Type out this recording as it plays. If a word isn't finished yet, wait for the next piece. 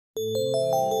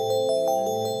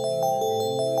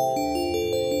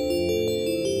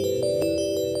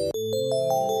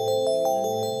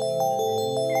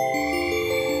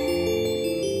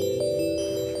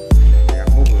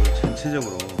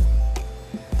전체적으로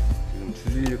지금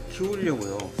줄을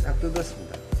키우려고요 싹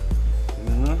뜯었습니다.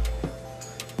 보면은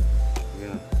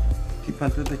여기는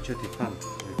뒷판 뜯었죠. 뒷판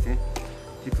이렇게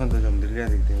뒷판도 좀 늘려야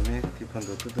되기 때문에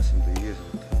뒷판도 뜯었습니다.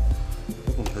 위에서부터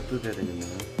조금 더 뜯어야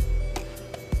되겠네요.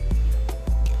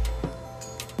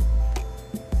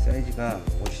 사이즈가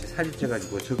옷이 살이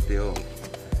쪄가지고 적대요.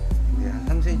 이게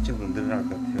한 3cm 정도 늘어날 것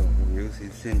같아요. 여기서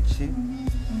 1cm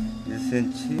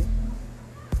 1cm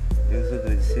여기서도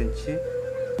 1cm,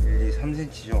 1, 2,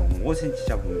 3cm죠. 5cm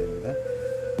잡으면 됩니다.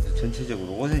 그래서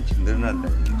전체적으로 5cm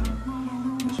늘어난다는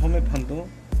얘기죠. 소매판도,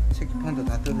 새끼판도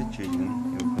다 뜯었죠.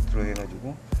 지금 여기 겉으로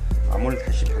해가지고 암호를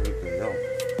다시 박을 거예요.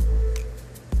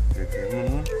 이렇게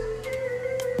하면은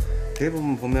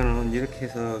대부분 보면은 이렇게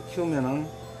해서 키우면은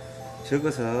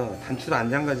적어서 단추도 안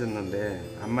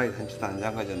잠가졌는데, 앞마디 단추도 안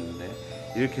잠가졌는데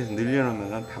이렇게 해서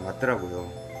늘려놓으면 다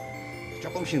맞더라고요.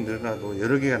 조금씩 늘어나도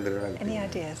여러 개가 늘어나기 때문에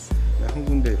한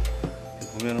군데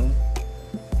보면은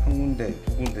한 군데,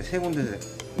 두 군데, 세 군데,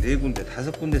 네 군데,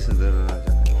 다섯 군데서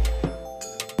늘어나잖아요.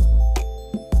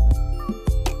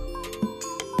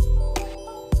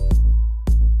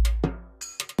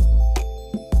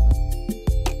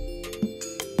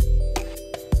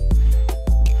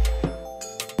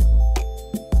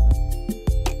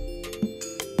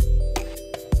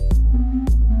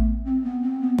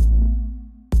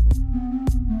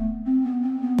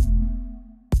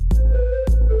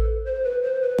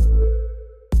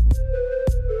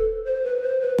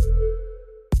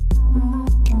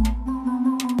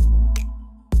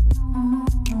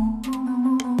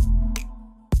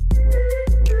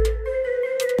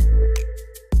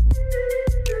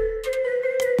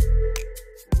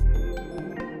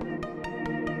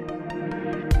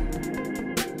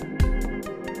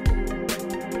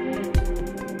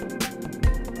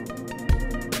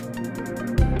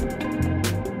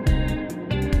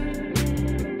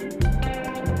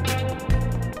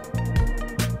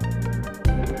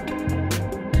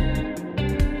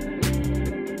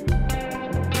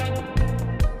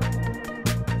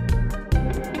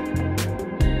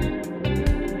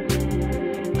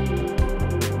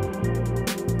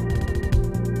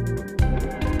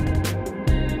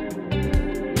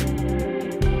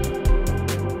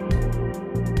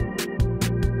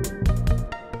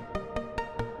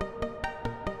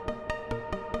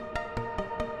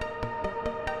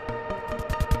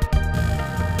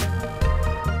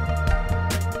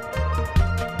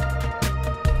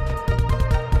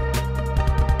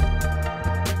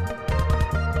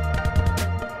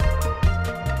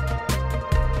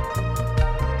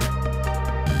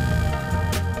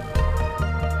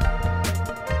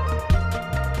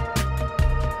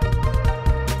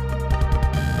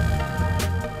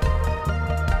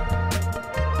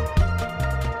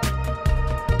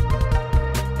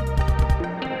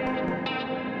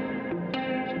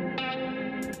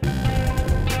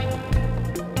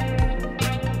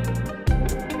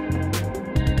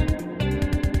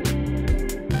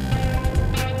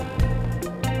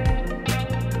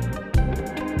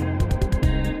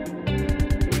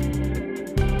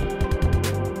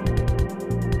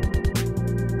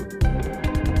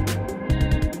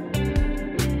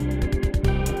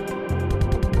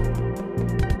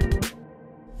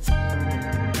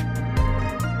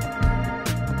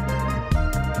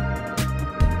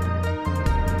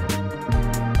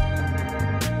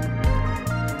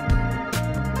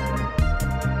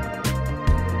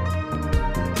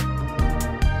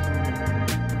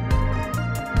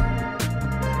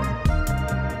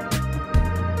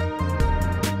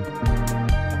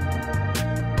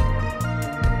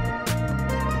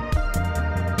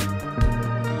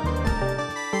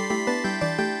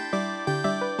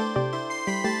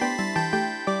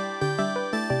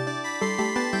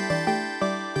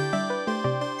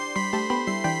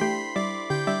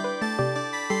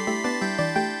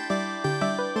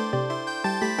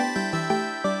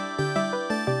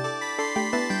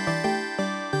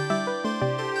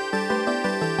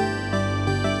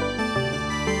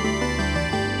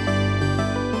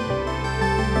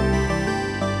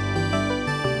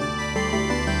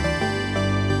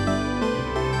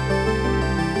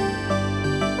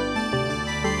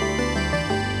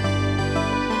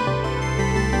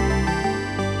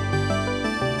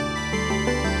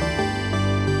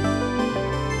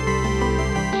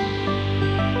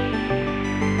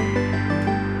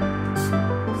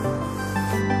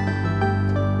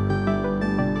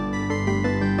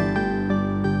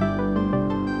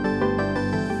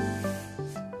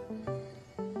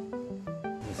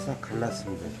 싹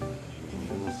갈랐습니다.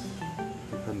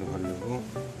 뒷판도 가려고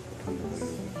뒷판도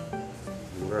가려고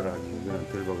우라를 아직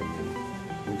여기는 덜 박았네요.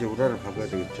 이제 우라를 박아야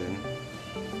되겠죠.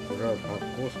 우라를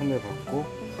박고 소매 박고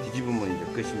뒤집으면 이제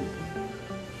끝입니다.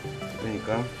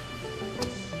 그러니까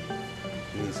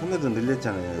이 소매도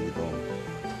늘렸잖아요. 여기도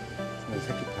소매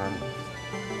새끼판,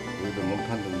 여기도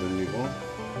몸판도 늘리고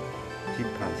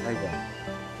뒷판 사이가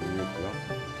늘렸고요.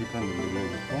 뒷판도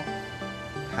늘려줬고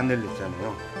다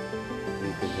늘렸잖아요.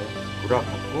 그러니까 이제 우라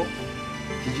박고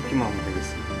뒤집기만 하면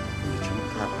되겠습니다. 이제 전부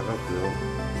다 박았고요.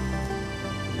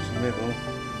 소매도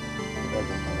우라도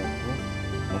박았고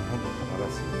몸판도 다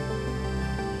박았습니다.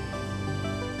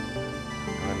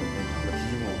 박았는데 한번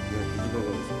뒤집어 볼게요. 뒤집어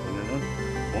보면은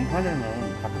몸판에는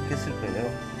다 박혔을 거예요.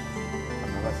 다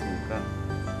박았으니까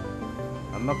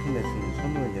안 박힌 데 있으면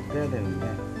손으로 이제 빼야 되는데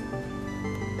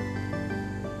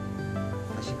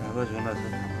다시 박아주고 나서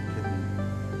다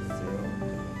박혀있어요.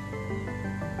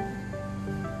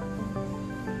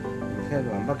 이렇게 해도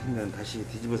안 박힌 데는 다시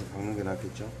뒤집어서 박는 게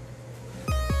낫겠죠.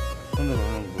 손으로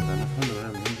하는 것보다는 손으로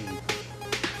하면 힘드니까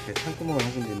제가 창구멍을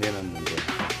한 군데 내놨는데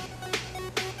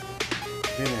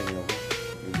내내려고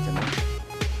여기 있잖아요.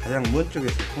 가장 먼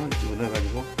쪽에서 손을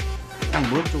집어넣어가지고 가장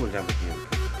먼 쪽을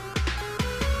잡을게요.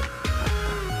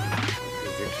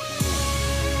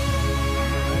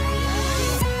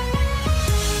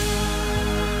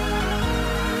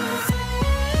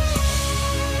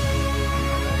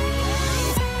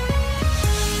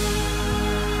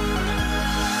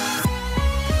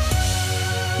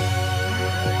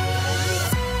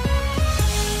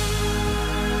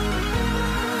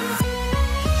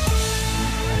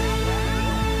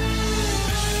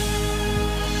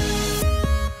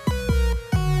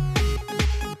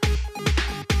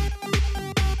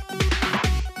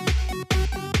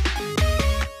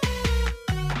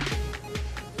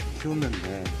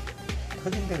 키웠는데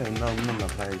터진 데가 있나 없나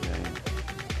봐야죠.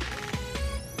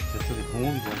 저쪽에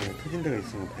동오기 전에 터진 데가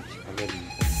있으면 같이 박아야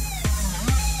됩니다.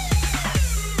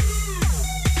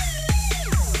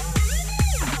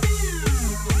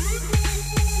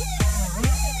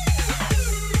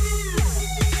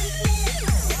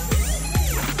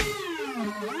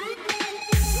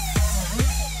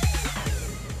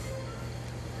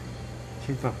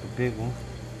 실밥도 빼고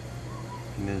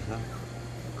하면서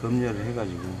검열을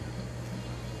해가지고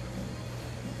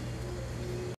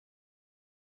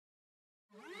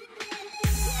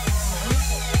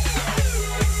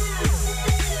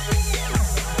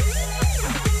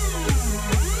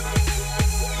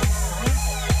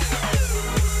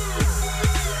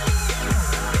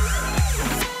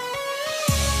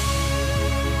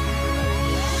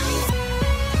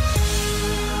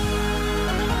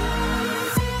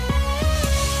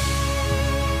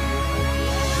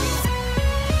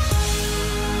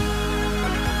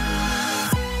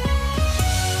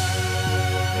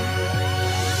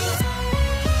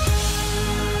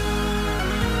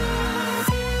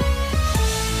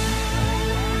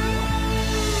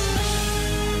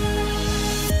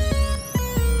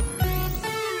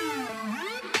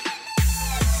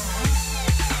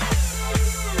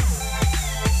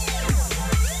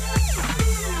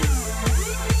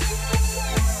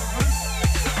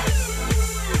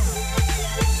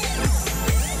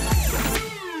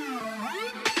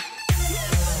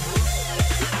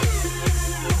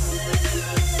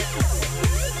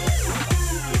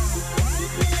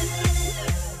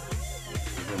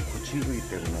친구이기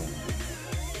때문에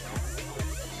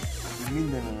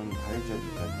밀린데는 다해줘야지.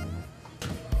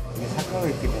 이게 삭가가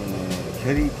있기 때문에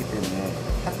결이 있기 때문에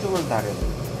한쪽을 다려야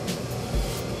돼요.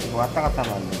 이거 왔다 갔다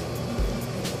하면 안 돼요.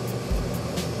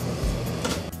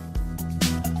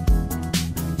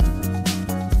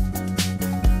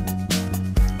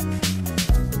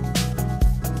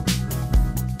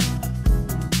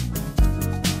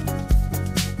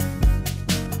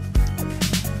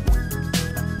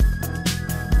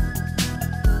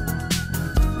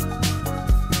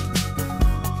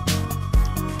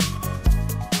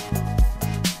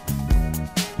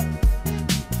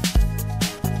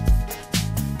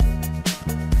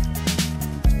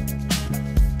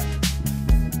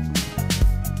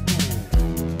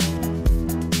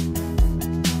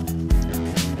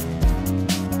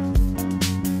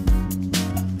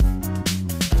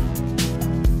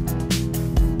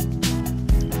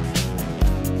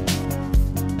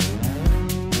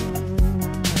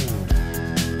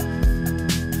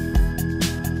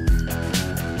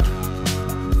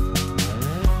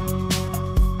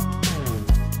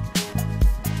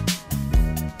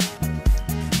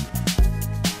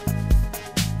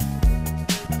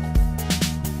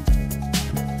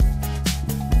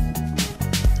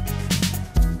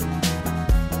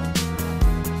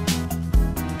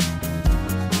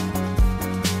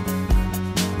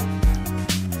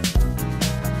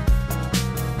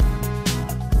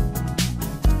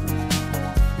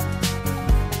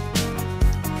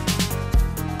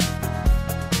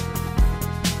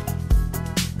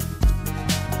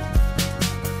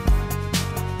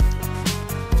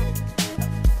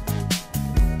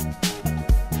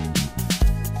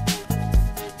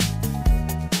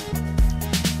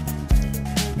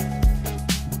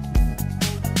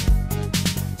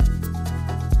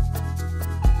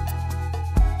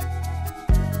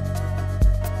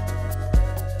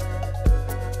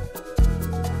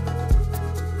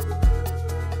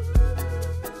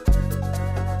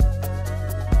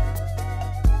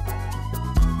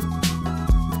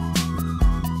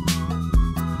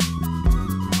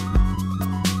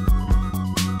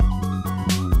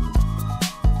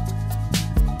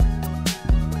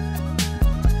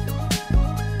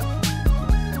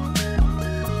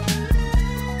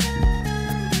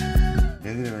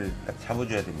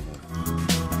 잡아줘야 됩니다.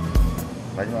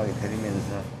 마지막에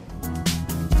데리면서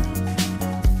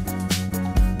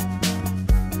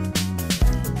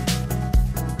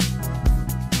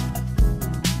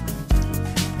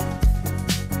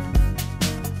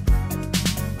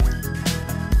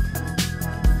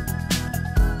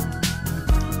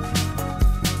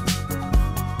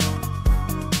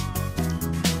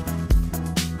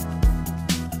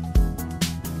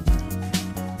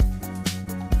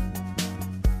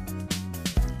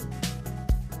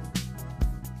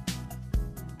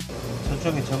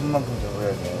저쪽에 접은 만큼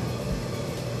접어야 돼.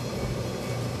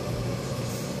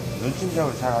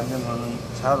 눈침짝으로 잘 안 되면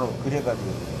자로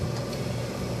그려가지고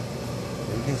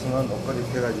이렇게 해서는 옷걸이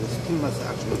펴가지고 스팀만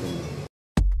싹 주면 됩니다.